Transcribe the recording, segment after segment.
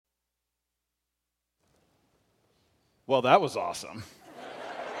Well, that was awesome.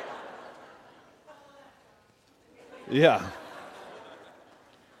 Yeah.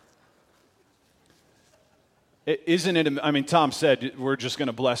 Isn't it, I mean, Tom said we're just going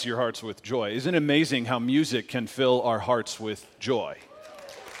to bless your hearts with joy. Isn't it amazing how music can fill our hearts with joy?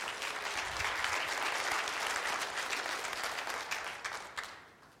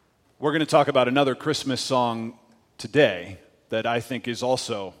 We're going to talk about another Christmas song today that I think is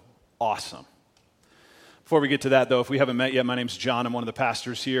also awesome. Before we get to that, though, if we haven't met yet, my name's John. I'm one of the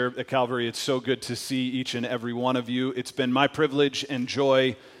pastors here at Calvary. It's so good to see each and every one of you. It's been my privilege and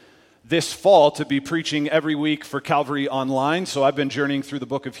joy this fall to be preaching every week for Calvary Online. So I've been journeying through the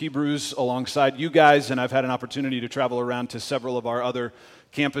book of Hebrews alongside you guys, and I've had an opportunity to travel around to several of our other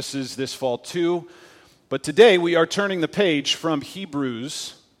campuses this fall too. But today we are turning the page from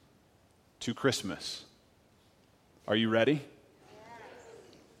Hebrews to Christmas. Are you ready?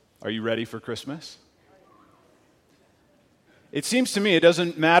 Are you ready for Christmas? It seems to me it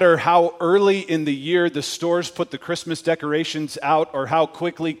doesn't matter how early in the year the stores put the Christmas decorations out or how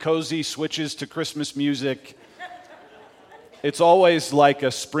quickly Cozy switches to Christmas music. It's always like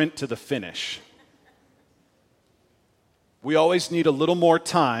a sprint to the finish. We always need a little more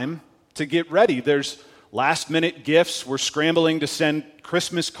time to get ready. There's last-minute gifts. We're scrambling to send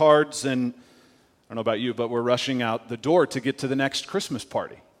Christmas cards, and I don't know about you, but we're rushing out the door to get to the next Christmas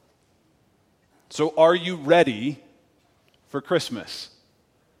party. So are you ready for Christmas?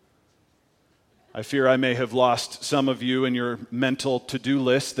 I fear I may have lost some of you in your mental to-do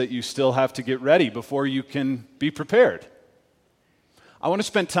list that you still have to get ready before you can be prepared. I want to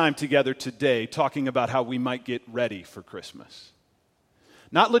spend time together today talking about how we might get ready for Christmas.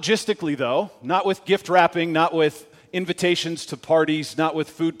 Not logistically, though, not with gift wrapping, not with invitations to parties, not with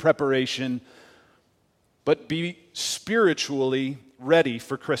food preparation, but be spiritually ready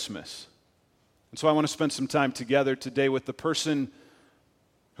for Christmas. And so I want to spend some time together today with the person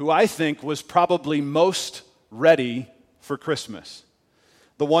who I think was probably most ready for Christmas.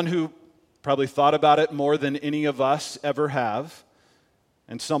 The one who probably thought about it more than any of us ever have,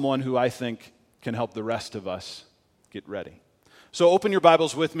 and someone who I think can help the rest of us get ready. So open your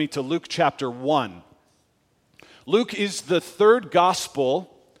Bibles with me to Luke chapter 1. Luke is the third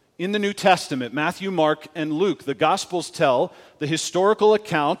gospel in the New Testament. Matthew, Mark, and Luke. The Gospels tell the historical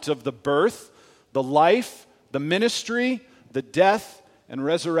account of the birth, the life, the ministry, the death, and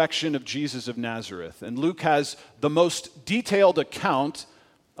resurrection of Jesus of Nazareth. And Luke has the most detailed account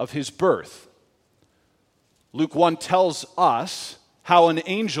of his birth. Luke 1 tells us how an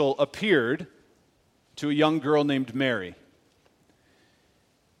angel appeared to a young girl named Mary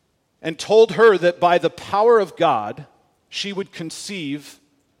and told her that by the power of God, she would conceive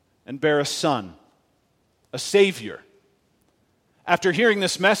and bear a son, a Savior. After hearing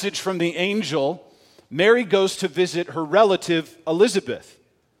this message from the angel, Mary goes to visit her relative Elizabeth.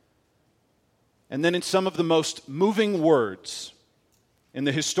 And then in some of the most moving words in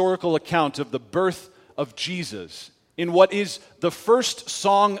the historical account of the birth of Jesus, in what is the first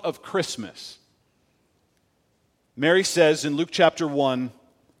song of Christmas, Mary says in Luke chapter 1,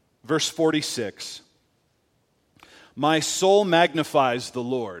 verse 46, "My soul magnifies the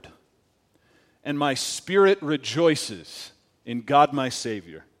Lord, and my spirit rejoices in God my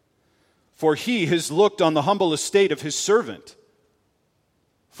Savior. For he has looked on the humble estate of his servant.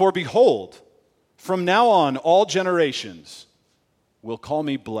 For behold, from now on all generations will call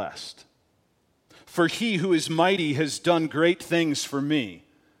me blessed. For he who is mighty has done great things for me,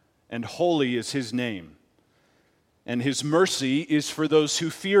 and holy is his name. And his mercy is for those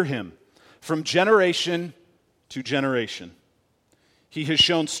who fear him, from generation to generation. He has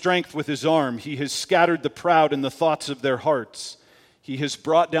shown strength with his arm. He has scattered the proud in the thoughts of their hearts. He has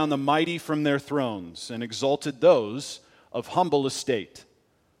brought down the mighty from their thrones and exalted those of humble estate.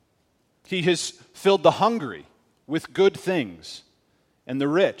 He has filled the hungry with good things, and the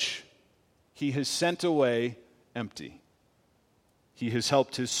rich he has sent away empty. He has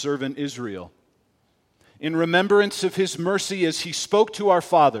helped his servant Israel in remembrance of his mercy as he spoke to our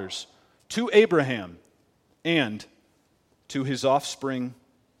fathers, to Abraham, and to his offspring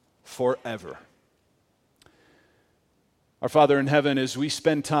forever." Our Father in heaven, as we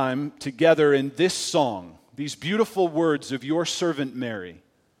spend time together in this song, these beautiful words of your servant Mary,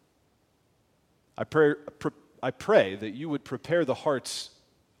 I pray that you would prepare the hearts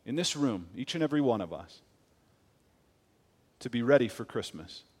in this room, each and every one of us, to be ready for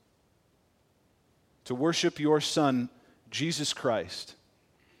Christmas, to worship your Son, Jesus Christ,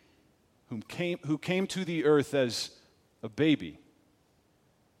 who came to the earth as a baby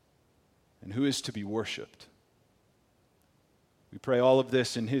and who is to be worshiped. We pray all of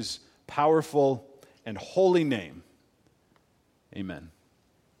this in his powerful and holy name. Amen.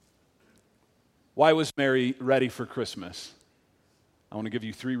 Why was Mary ready for Christmas? I want to give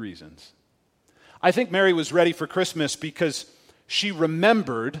you 3 reasons. I think Mary was ready for Christmas because she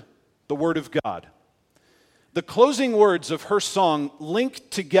remembered the Word of God. The closing words of her song link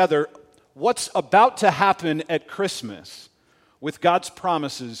together what's about to happen at Christmas with God's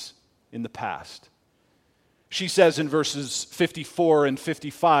promises in the past. She says in verses 54 and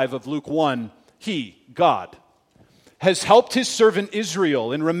 55 of Luke 1, He, God, has helped His servant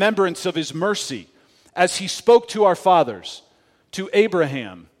Israel in remembrance of His mercy, as He spoke to our fathers, to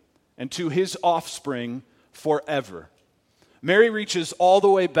Abraham, and to his offspring forever. Mary reaches all the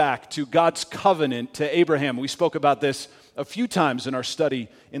way back to God's covenant to Abraham. We spoke about this a few times in our study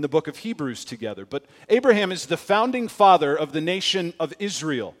in the book of Hebrews together. But Abraham is the founding father of the nation of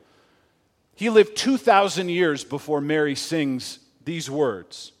Israel. He lived 2,000 years before Mary sings these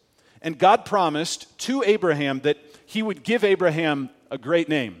words. And God promised to Abraham that He would give Abraham a great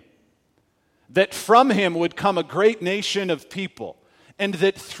name, that from him would come a great nation of people, and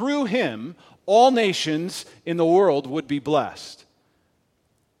that through him all nations in the world would be blessed.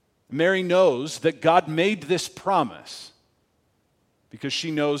 Mary knows that God made this promise because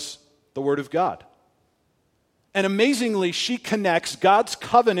she knows the Word of God. And amazingly, she connects God's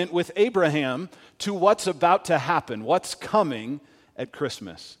covenant with Abraham to what's about to happen, what's coming at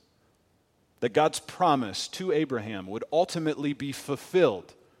Christmas. That God's promise to Abraham would ultimately be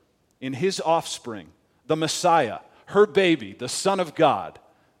fulfilled in his offspring, the Messiah, her baby, the Son of God,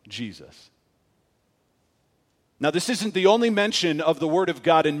 Jesus. Now, this isn't the only mention of the Word of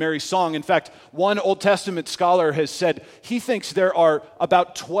God in Mary's song. In fact, one Old Testament scholar has said he thinks there are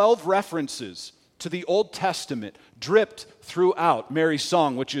about 12 references to the Old Testament dripped throughout Mary's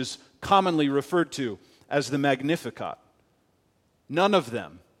song, which is commonly referred to as the Magnificat. None of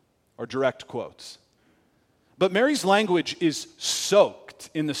them are direct quotes. But Mary's language is soaked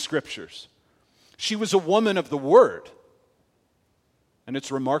in the Scriptures. She was a woman of the Word. And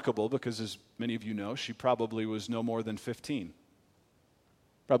it's remarkable because, as many of you know, she probably was no more than 15.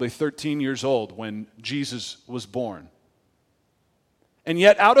 Probably 13 years old when Jesus was born. And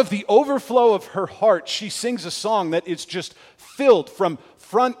yet, out of the overflow of her heart, she sings a song that is just filled from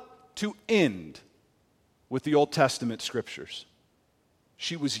front to end with the Old Testament Scriptures.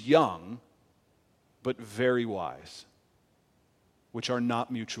 She was young, but very wise, which are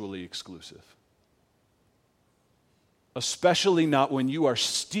not mutually exclusive. Especially not when you are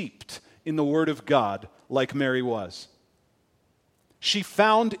steeped in the Word of God like Mary was. She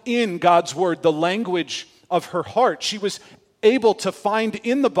found in God's Word the language of her heart. She was able to find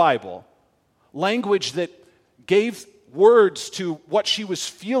in the Bible language that gave words to what she was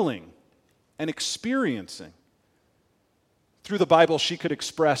feeling and experiencing. Through the Bible, she could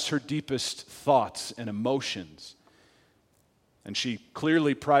express her deepest thoughts and emotions. And she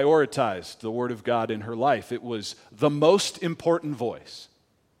clearly prioritized the Word of God in her life. It was the most important voice.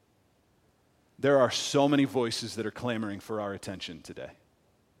 There are so many voices that are clamoring for our attention today.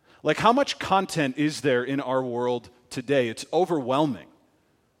 Like, how much content is there in our world today? It's overwhelming.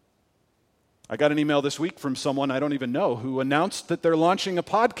 I got an email this week from someone I don't even know who announced that they're launching a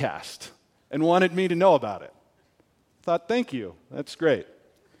podcast and wanted me to know about it. I thought, thank you. That's great.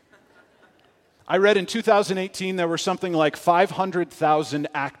 I read in 2018 there were something like 500,000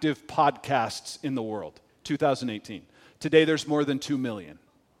 active podcasts in the world. 2018. Today there's more than 2 million.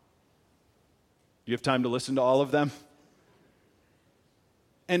 Do you have time to listen to all of them?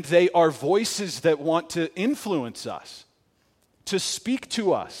 And they are voices that want to influence us, to speak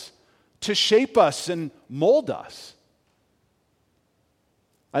to us, to shape us and mold us.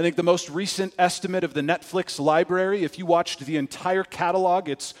 I think the most recent estimate of the Netflix library, if you watched the entire catalog,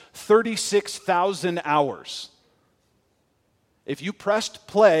 it's 36,000 hours. If you pressed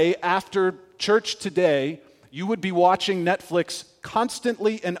play after church today, you would be watching Netflix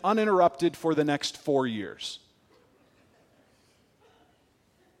constantly and uninterrupted for the next 4 years.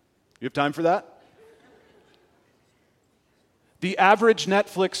 You have time for that? The average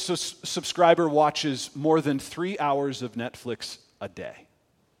Netflix subscriber watches more than 3 hours of Netflix a day.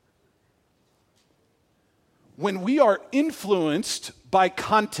 When we are influenced by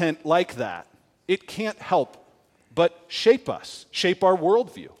content like that, it can't help but shape us, shape our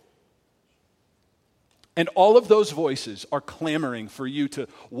worldview. And all of those voices are clamoring for you to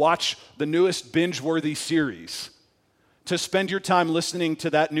watch the newest binge-worthy series, to spend your time listening to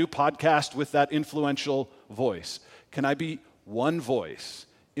that new podcast with that influential voice. Can I be one voice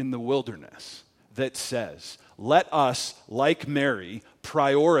in the wilderness that says, let us, like Mary,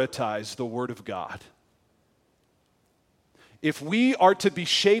 prioritize the Word of God? If we are to be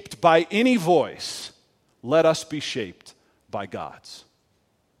shaped by any voice, let us be shaped by God's,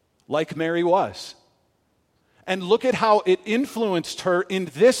 like Mary was. And look at how it influenced her in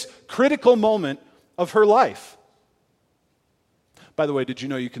this critical moment of her life. By the way, did you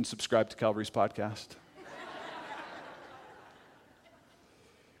know you can subscribe to Calvary's podcast?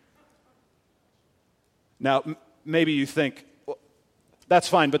 Now, maybe you think, well, that's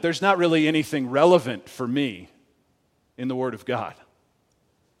fine, but there's not really anything relevant for me in the Word of God.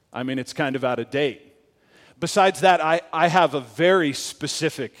 I mean, it's kind of out of date. Besides that, I have a very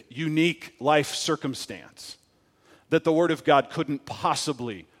specific, unique life circumstance that the Word of God couldn't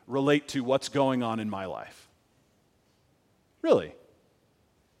possibly relate to what's going on in my life. Really?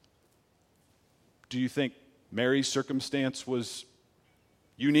 Do you think Mary's circumstance was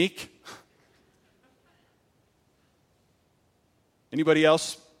unique? Anybody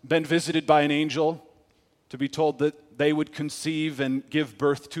else been visited by an angel to be told that they would conceive and give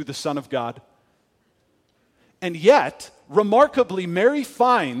birth to the Son of God? And yet, remarkably, Mary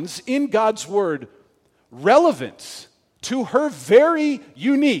finds in God's Word relevance to her very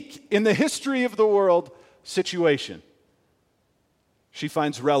unique, in the history of the world, situation. She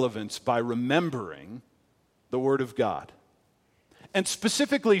finds relevance by remembering the Word of God. And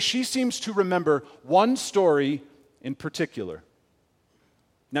specifically, she seems to remember one story in particular.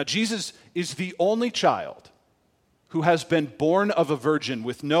 Now, Jesus is the only child who has been born of a virgin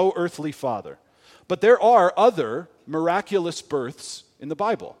with no earthly father. But there are other miraculous births in the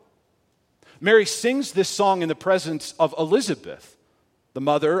Bible. Mary sings this song in the presence of Elizabeth, the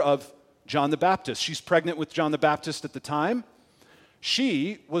mother of John the Baptist. She's pregnant with John the Baptist at the time.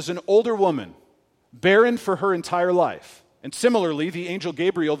 She was an older woman, barren for her entire life. And similarly, the angel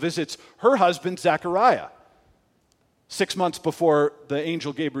Gabriel visits her husband, Zechariah, 6 months before the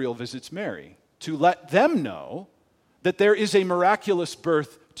angel Gabriel visits Mary, to let them know that there is a miraculous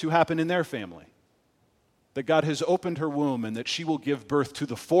birth to happen in their family, that God has opened her womb and that she will give birth to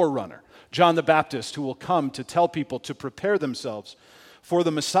the forerunner, John the Baptist, who will come to tell people to prepare themselves for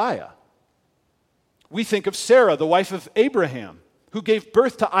the Messiah. We think of Sarah, the wife of Abraham, who gave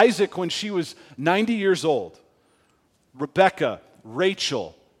birth to Isaac when she was 90 years old. Rebecca,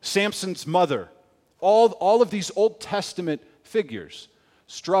 Rachel, Samson's mother, all of these Old Testament figures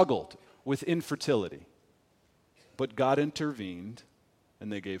struggled with infertility. But God intervened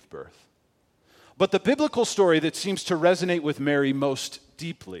and they gave birth. But the biblical story that seems to resonate with Mary most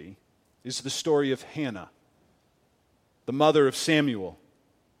deeply is the story of Hannah, the mother of Samuel.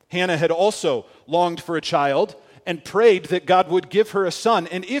 Hannah had also longed for a child and prayed that God would give her a son.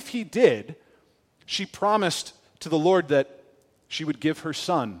 And if he did, she promised to the Lord that she would give her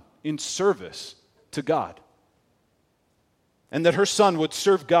son in service to God, and that her son would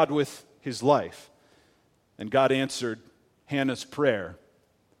serve God with his life. And God answered Hannah's prayer,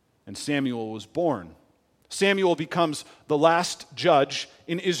 and Samuel was born. Samuel becomes the last judge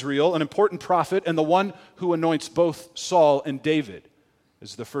in Israel, an important prophet, and the one who anoints both Saul and David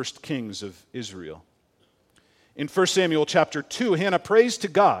as the first kings of Israel. In 1 Samuel chapter 2, Hannah prays to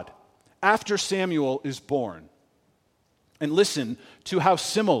God after Samuel is born. And listen to how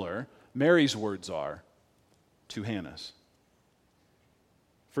similar Mary's words are to Hannah's.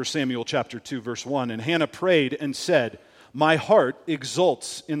 1 Samuel chapter 2, verse 1, and Hannah prayed and said, "My heart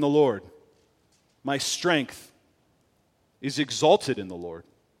exults in the Lord. My strength is exalted in the Lord.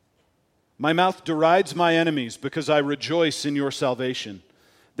 My mouth derides my enemies because I rejoice in your salvation.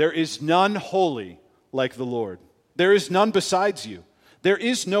 There is none holy like the Lord. There is none besides you. There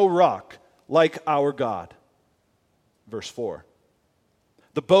is no rock like our God." Verse 4.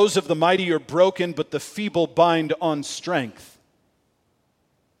 The bows of the mighty are broken, but the feeble bind on strength.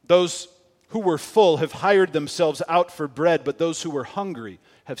 Those who were full have hired themselves out for bread, but those who were hungry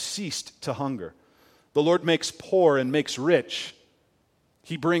have ceased to hunger. The Lord makes poor and makes rich.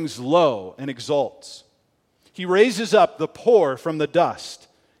 He brings low and exalts. He raises up the poor from the dust.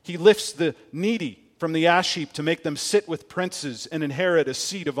 He lifts the needy from the ash heap to make them sit with princes and inherit a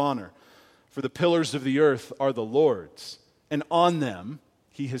seat of honor. For the pillars of the earth are the Lord's, and on them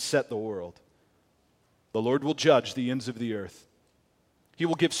He has set the world. The Lord will judge the ends of the earth. He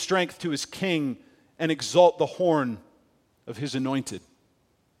will give strength to His king and exalt the horn of His anointed.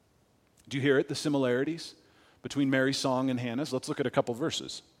 Do you hear it, the similarities between Mary's song and Hannah's? Let's look at a couple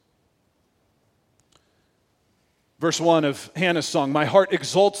verses. Verse 1 of Hannah's song, "My heart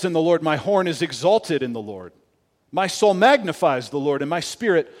exults in the Lord, my horn is exalted in the Lord. My soul magnifies the Lord, and my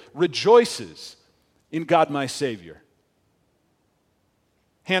spirit rejoices in God my Savior."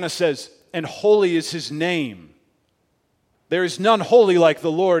 Hannah says, "And holy is His name. There is none holy like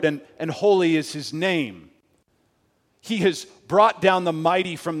the Lord, and holy is His name. He has brought down the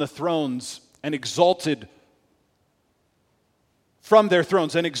mighty from the thrones and exalted from their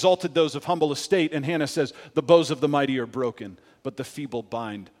thrones and exalted those of humble estate. And Hannah says, the bows of the mighty are broken, but the feeble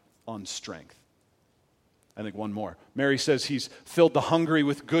bind on strength. I think one more. Mary says he's filled the hungry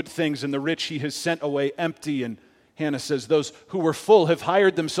with good things, and the rich he has sent away empty. And Hannah says, those who were full have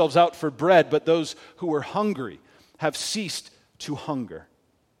hired themselves out for bread, but those who were hungry have ceased to hunger.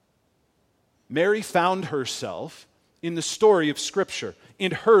 Mary found herself in the story of Scripture,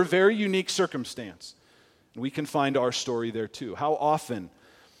 in her very unique circumstance. And we can find our story there too. How often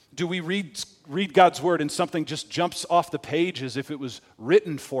do we read God's word and something just jumps off the page as if it was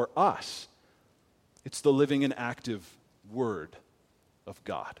written for us? It's the living and active word of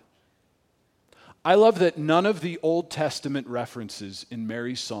God. I love that none of the Old Testament references in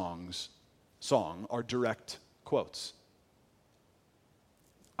Mary's song are direct quotes.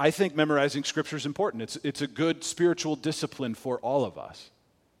 I think memorizing Scripture is important. It's a good spiritual discipline for all of us.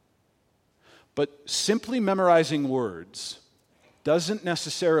 But simply memorizing words doesn't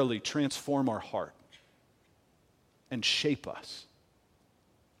necessarily transform our heart and shape us.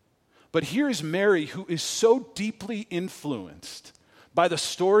 But here is Mary, who is so deeply influenced by the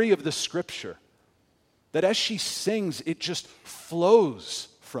story of the Scripture that as she sings, it just flows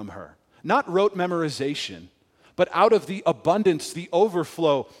from her. Not rote memorization, but out of the abundance, the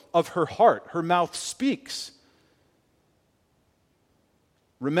overflow of her heart. Her mouth speaks.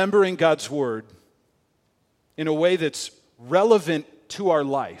 Remembering God's word in a way that's relevant to our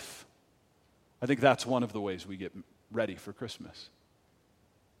life, I think that's one of the ways we get ready for Christmas.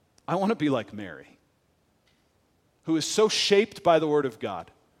 I want to be like Mary, who is so shaped by the word of God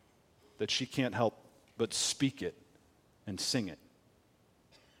that she can't help but speak it and sing it.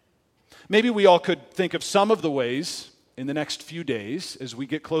 Maybe we all could think of some of the ways in the next few days as we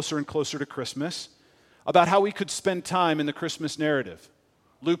get closer and closer to Christmas about how we could spend time in the Christmas narrative.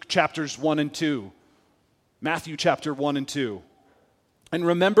 Luke chapters 1 and 2, Matthew chapter 1 and 2. And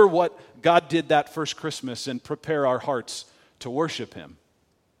remember what God did that first Christmas and prepare our hearts to worship Him.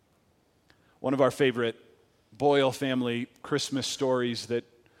 One of our favorite Boyle family Christmas stories that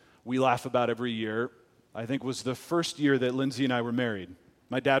we laugh about every year, I think, was the first year that Lindsay and I were married.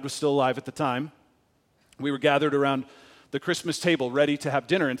 My dad was still alive at the time. We were gathered around the Christmas table ready to have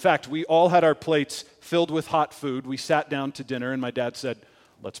dinner. In fact, we all had our plates filled with hot food. We sat down to dinner, and my dad said,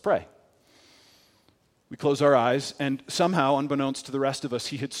 "Let's pray." We closed our eyes, and somehow, unbeknownst to the rest of us,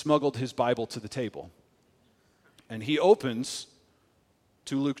 he had smuggled his Bible to the table. And he opens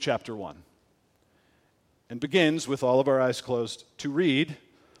to Luke chapter 1 and begins, with all of our eyes closed, to read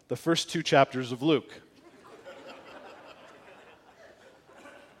the first 2 chapters of Luke.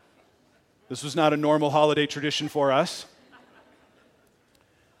 This was not a normal holiday tradition for us.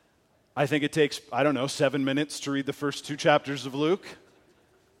 I think it takes, 7 minutes to read the first 2 chapters of Luke.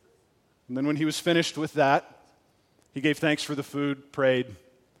 And then when he was finished with that, he gave thanks for the food, prayed.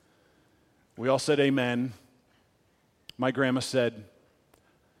 We all said amen. My grandma said,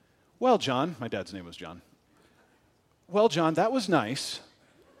 "Well, John," my dad's name was John. "Well, John, that was nice,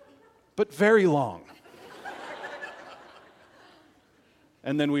 but very long."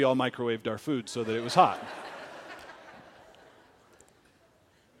 And then we all microwaved our food so that it was hot.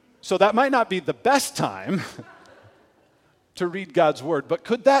 So that might not be the best time to read God's word, but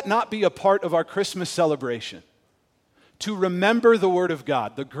could that not be a part of our Christmas celebration? To remember the word of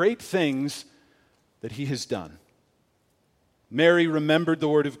God, the great things that He has done. Mary remembered the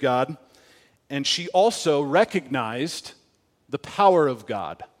word of God, and she also recognized the power of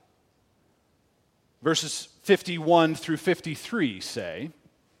God. Verses 51 through 53 say,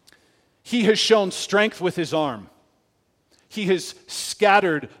 "He has shown strength with His arm. He has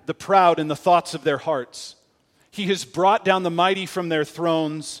scattered the proud in the thoughts of their hearts. He has brought down the mighty from their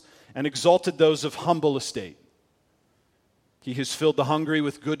thrones and exalted those of humble estate. He has filled the hungry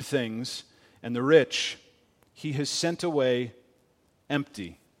with good things, and the rich He has sent away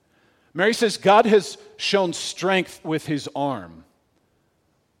empty." Mary says God has shown strength with His arm.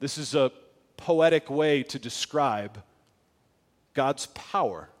 This is a poetic way to describe God's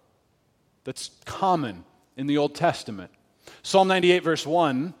power that's common in the Old Testament. Psalm 98 verse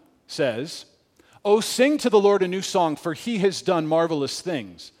 1 says, "Oh, sing to the Lord a new song, for He has done marvelous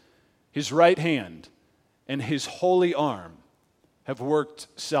things. His right hand and His holy arm have worked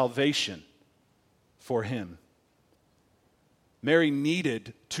salvation for Him." Mary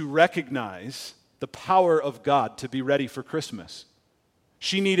needed to recognize the power of God to be ready for Christmas.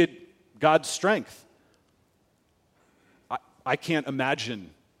 She needed God's strength. I can't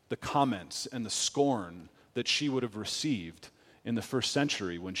imagine the comments and the scorn that she would have received in the first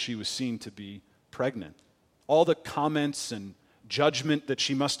century when she was seen to be pregnant. All the comments and judgment that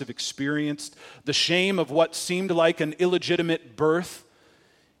she must have experienced, the shame of what seemed like an illegitimate birth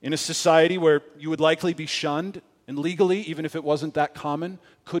in a society where you would likely be shunned and legally, even if it wasn't that common,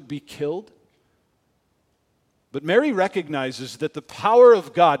 could be killed. But Mary recognizes that the power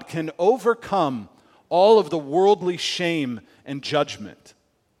of God can overcome all of the worldly shame and judgment.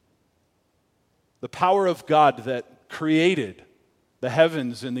 The power of God that created the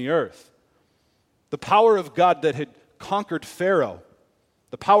heavens and the earth. The power of God that had conquered Pharaoh.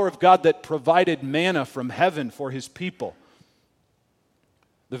 The power of God that provided manna from heaven for his people.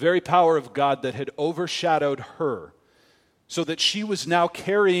 The very power of God that had overshadowed her, so that she was now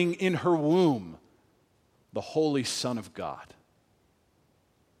carrying in her womb the Holy Son of God.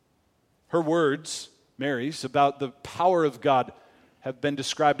 Her words, Mary's, about the power of God have been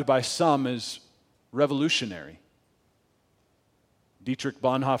described by some as revolutionary. Dietrich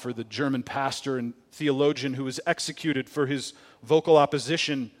Bonhoeffer, the German pastor and theologian who was executed for his vocal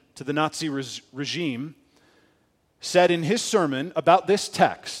opposition to the Nazi regime, said in his sermon about this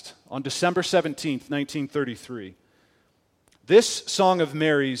text on December 17th, 1933, "This Song of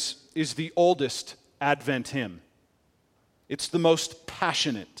Mary's is the oldest Advent hymn. It's the most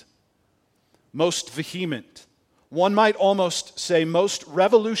passionate, most vehement, one might almost say most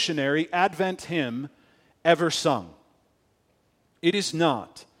revolutionary Advent hymn ever sung. It is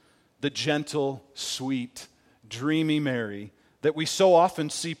not the gentle, sweet, dreamy Mary that we so often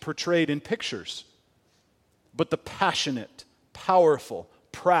see portrayed in pictures, but the passionate, powerful,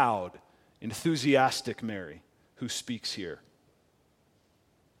 proud, enthusiastic Mary who speaks here.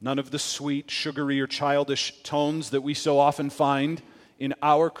 None of the sweet, sugary, or childish tones that we so often find in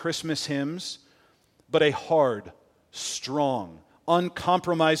our Christmas hymns, but a hard, strong,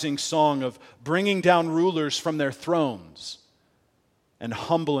 uncompromising song of bringing down rulers from their thrones and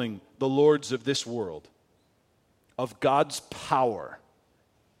humbling the lords of this world, of God's power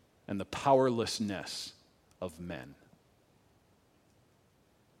and the powerlessness of men."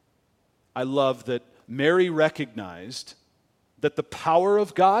 I love that Mary recognized that the power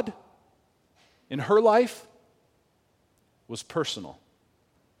of God in her life was personal.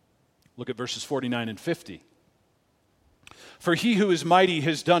 Look at verses 49 and 50. "For he who is mighty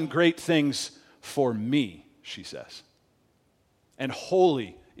has done great things for me," she says. "And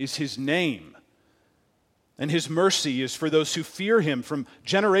holy is his name. And his mercy is for those who fear him from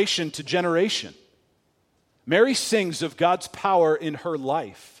generation to generation." Mary sings of God's power in her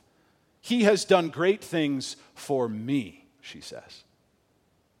life. "He has done great things for me," she says.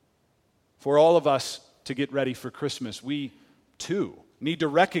 For all of us to get ready for Christmas, we too need to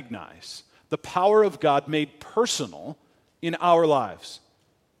recognize the power of God made personal in our lives.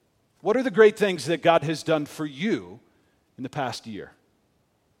 What are the great things that God has done for you in the past year?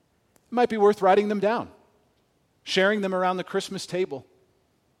 It might be worth writing them down, sharing them around the Christmas table,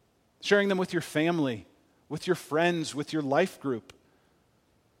 sharing them with your family, with your friends, with your life group.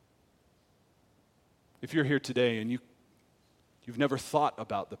 If you're here today and you've never thought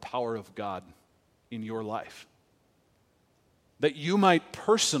about the power of God in your life, that you might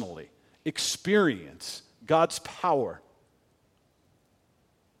personally experience God's power,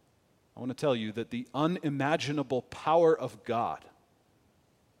 I want to tell you that the unimaginable power of God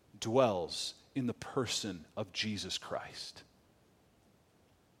dwells in the person of Jesus Christ.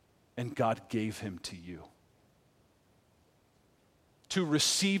 And God gave him to you to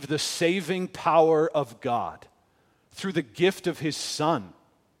receive the saving power of God through the gift of his Son.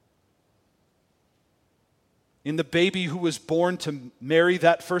 In the baby who was born to Mary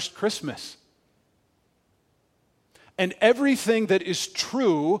that first Christmas. And everything that is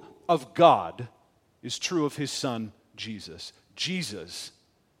true of God is true of his Son, Jesus. Jesus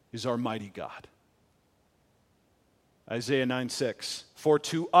is our mighty God. Isaiah 9:6, "For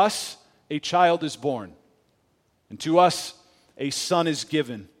to us a child is born, and to us a son is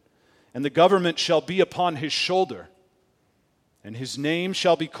given, and the government shall be upon his shoulder, and his name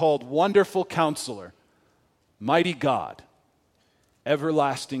shall be called Wonderful Counselor, Mighty God,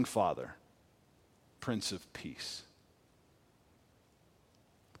 Everlasting Father, Prince of Peace."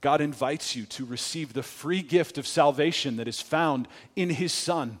 God invites you to receive the free gift of salvation that is found in his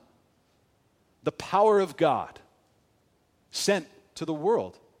Son. The power of God sent to the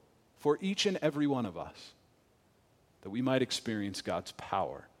world for each and every one of us, that we might experience God's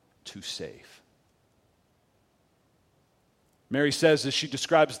power to save. Mary says, as she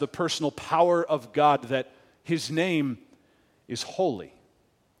describes the personal power of God, that his name is holy.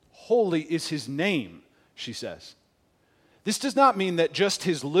 Holy is his name, she says. This does not mean that just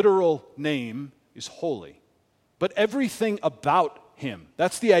his literal name is holy, but everything about him.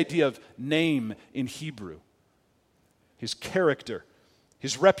 That's the idea of name in Hebrew. his character,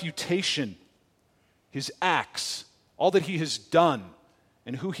 his reputation, his acts, all that he has done,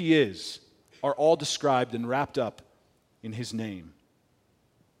 and who he is are all described and wrapped up in his name.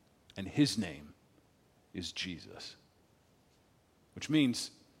 And his name is Jesus, which means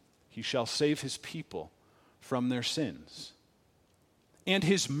he shall save his people from their sins. And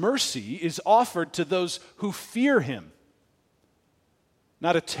his mercy is offered to those who fear him.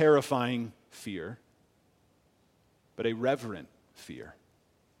 Not a terrifying fear, but a reverent fear.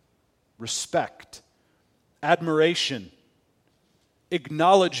 Respect, admiration,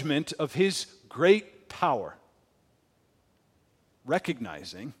 acknowledgement of his great power,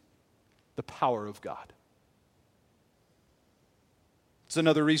 recognizing the power of God. It's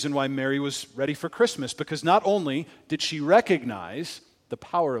another reason why Mary was ready for Christmas, because not only did she recognize the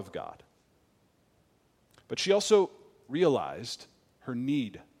power of God, but she also realized her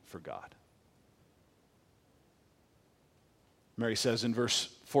need for God. Mary says in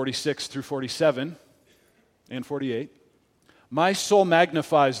verse 46 through 47 and 48, "My soul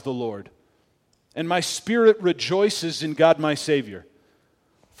magnifies the Lord, and my spirit rejoices in God my Savior,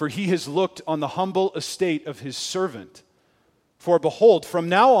 for he has looked on the humble estate of his servant. For behold, from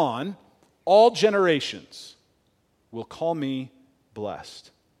now on, all generations will call me blessed."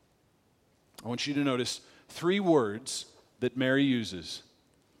 I want you to notice three words that Mary uses: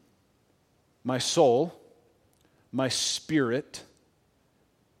 my soul, my spirit,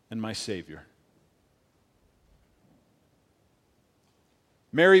 and my Savior.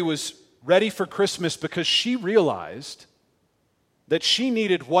 Mary was ready for Christmas because she realized that she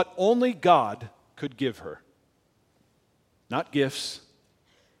needed what only God could give her. Not gifts,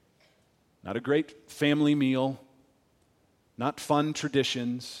 not a great family meal, not fun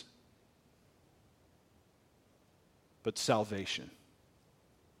traditions, but salvation.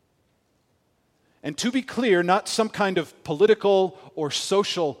 And to be clear, not some kind of political or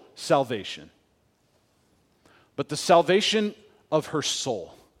social salvation, but the salvation of her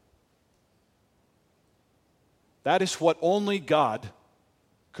soul. That is what only God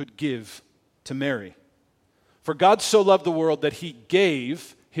could give to Mary. For God so loved the world that he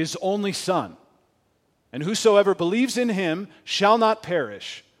gave his only Son, and whosoever believes in him shall not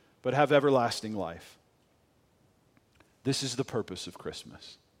perish, but have everlasting life. This is the purpose of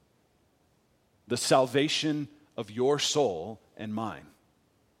Christmas: the salvation of your soul and mine.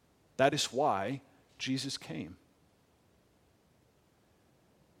 That is why Jesus came.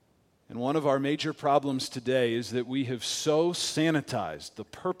 And one of our major problems today is that we have so sanitized the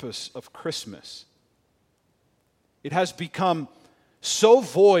purpose of Christmas. It has become so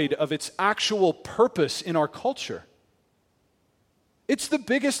void of its actual purpose in our culture. It's the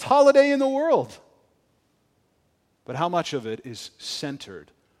biggest holiday in the world. But how much of it is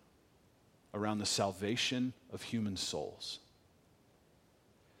centered around the salvation of human souls?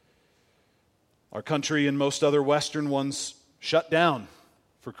 Our country and most other Western ones shut down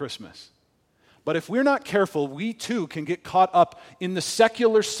for Christmas. But if we're not careful, we too can get caught up in the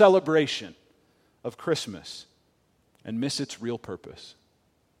secular celebration of Christmas and miss its real purpose.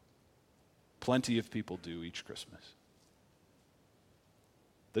 Plenty of people do each Christmas.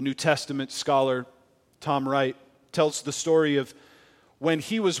 The New Testament scholar Tom Wright tells the story of when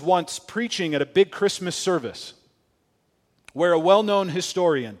he was once preaching at a big Christmas service where a well-known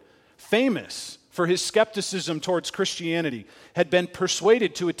historian, famous for his skepticism towards Christianity, had been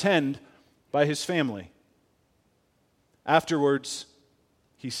persuaded to attend by his family. Afterwards,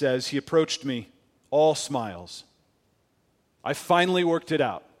 he says, he approached me, all smiles. "I finally worked it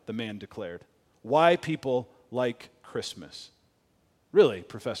out," the man declared, "why people like Christmas." "Really?"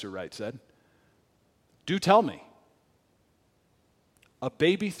 Professor Wright said. "Do tell me." "A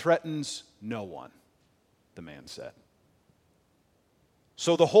baby threatens no one," the man said.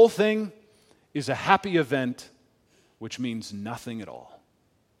 "So the whole thing is a happy event which means nothing at all."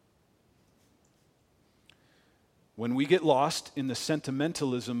 When we get lost in the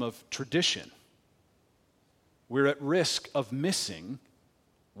sentimentalism of tradition, we're at risk of missing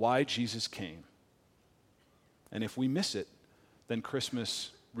why Jesus came. And if we miss it, then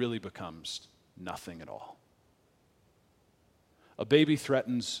Christmas really becomes nothing at all. A baby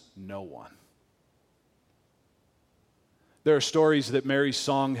threatens no one. There are stories that Mary's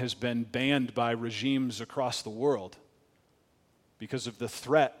song has been banned by regimes across the world because of the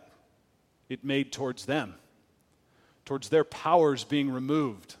threat it made towards them, towards their powers being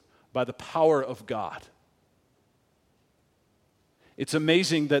removed by the power of God. It's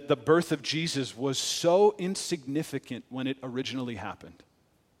amazing that the birth of Jesus was so insignificant when it originally happened.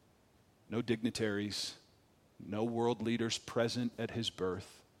 No dignitaries, no world leaders present at his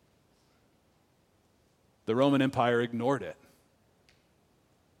birth. The Roman Empire ignored it.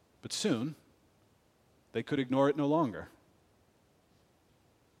 But soon, they could ignore it no longer.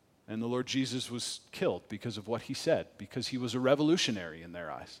 And the Lord Jesus was killed because of what he said, because he was a revolutionary in their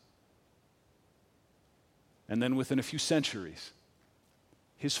eyes. And then within a few centuries,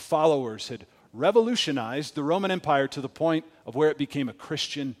 his followers had revolutionized the Roman Empire to the point of where it became a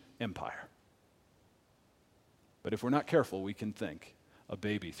Christian empire. But if we're not careful, we can think a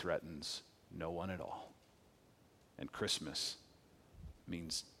baby threatens no one at all. And Christmas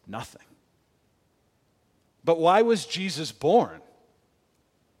means nothing. But why was Jesus born?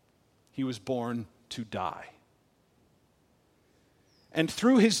 He was born to die. And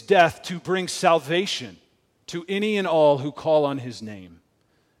through his death to bring salvation to any and all who call on his name.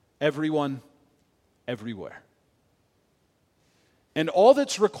 Everyone, everywhere. And all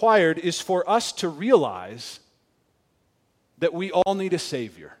that's required is for us to realize that we all need a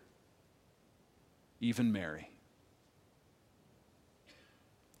Savior, even Mary.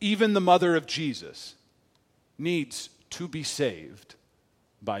 Even the mother of Jesus needs to be saved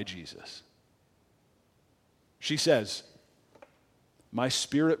by Jesus. She says, "My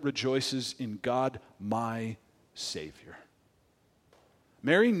spirit rejoices in God, my Savior."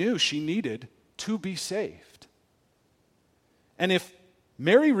 Mary knew she needed to be saved. And if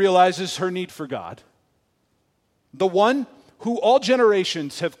Mary realizes her need for God, the one who all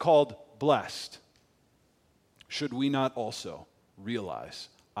generations have called blessed, should we not also realize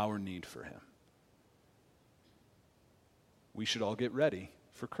our need for him? We should all get ready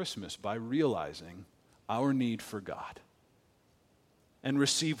for Christmas by realizing our need for God and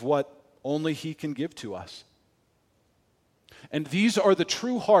receive what only he can give to us. And these are the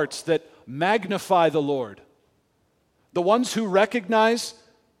true hearts that magnify the Lord, the ones who recognize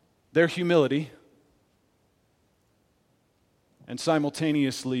their humility and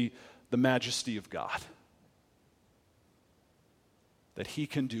simultaneously the majesty of God, that he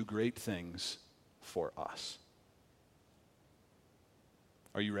can do great things for us.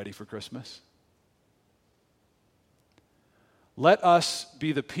 Are you ready for Christmas? Let us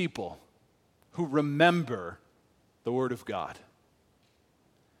be the people who remember the Word of God.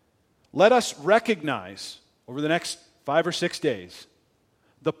 Let us recognize over the next 5 or 6 days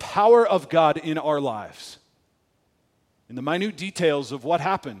the power of God in our lives, in the minute details of what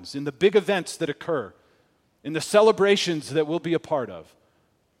happens, in the big events that occur, in the celebrations that we'll be a part of.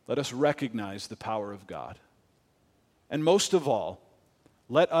 Let us recognize the power of God. And most of all,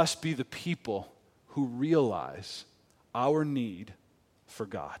 let us be the people who realize our need for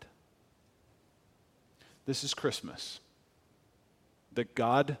God. This is Christmas. That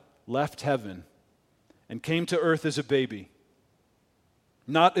God left heaven and came to earth as a baby.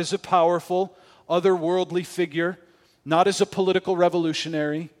 Not as a powerful, otherworldly figure, not as a political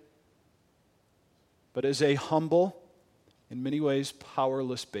revolutionary, but as a humble, in many ways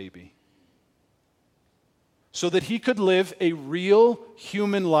powerless baby. So that he could live a real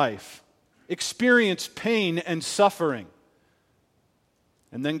human life, experience pain and suffering,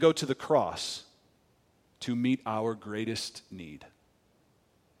 and then go to the cross to meet our greatest need.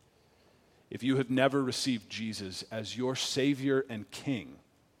 If you have never received Jesus as your Savior and King,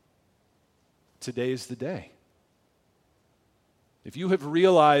 today is the day. If you have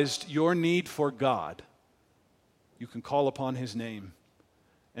realized your need for God, you can call upon his name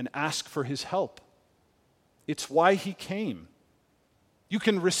and ask for his help. It's why he came. You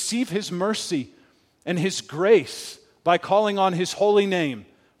can receive his mercy and his grace by calling on his holy name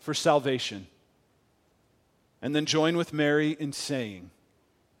for salvation. And then join with Mary in saying,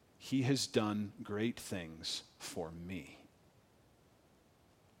 "He has done great things for me."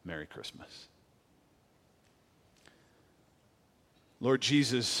 Merry Christmas. Lord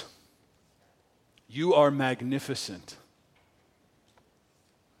Jesus, you are magnificent,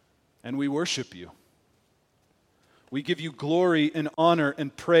 and we worship you. We give you glory and honor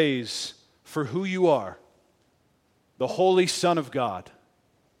and praise for who you are, the Holy Son of God.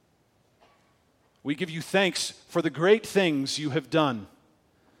 We give you thanks for the great things you have done,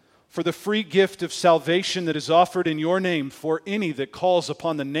 for the free gift of salvation that is offered in your name for any that calls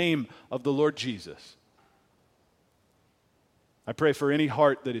upon the name of the Lord Jesus. I pray for any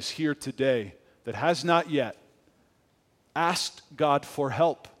heart that is here today that has not yet asked God for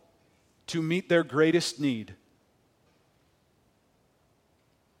help to meet their greatest need.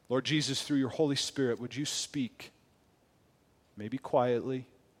 Lord Jesus, through your Holy Spirit, would you speak, maybe quietly,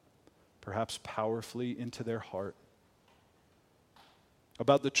 perhaps powerfully, into their heart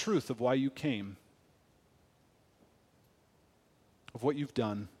about the truth of why you came, of what you've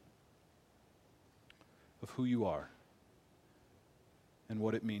done, of who you are, and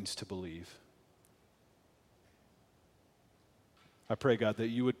what it means to believe. I pray, God, that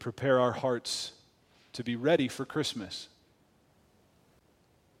you would prepare our hearts to be ready for Christmas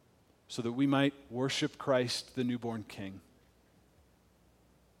so that we might worship Christ, the newborn King.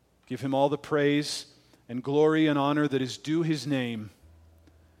 Give him all the praise and glory and honor that is due his name,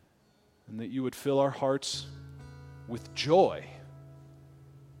 and that you would fill our hearts with joy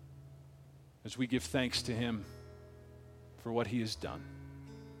as we give thanks to him for what he has done.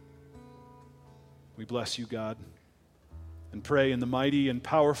 We bless you, God, and pray in the mighty and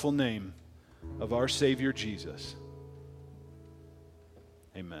powerful name of our Savior Jesus.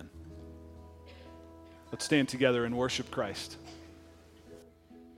 Amen. Let's stand together and worship Christ.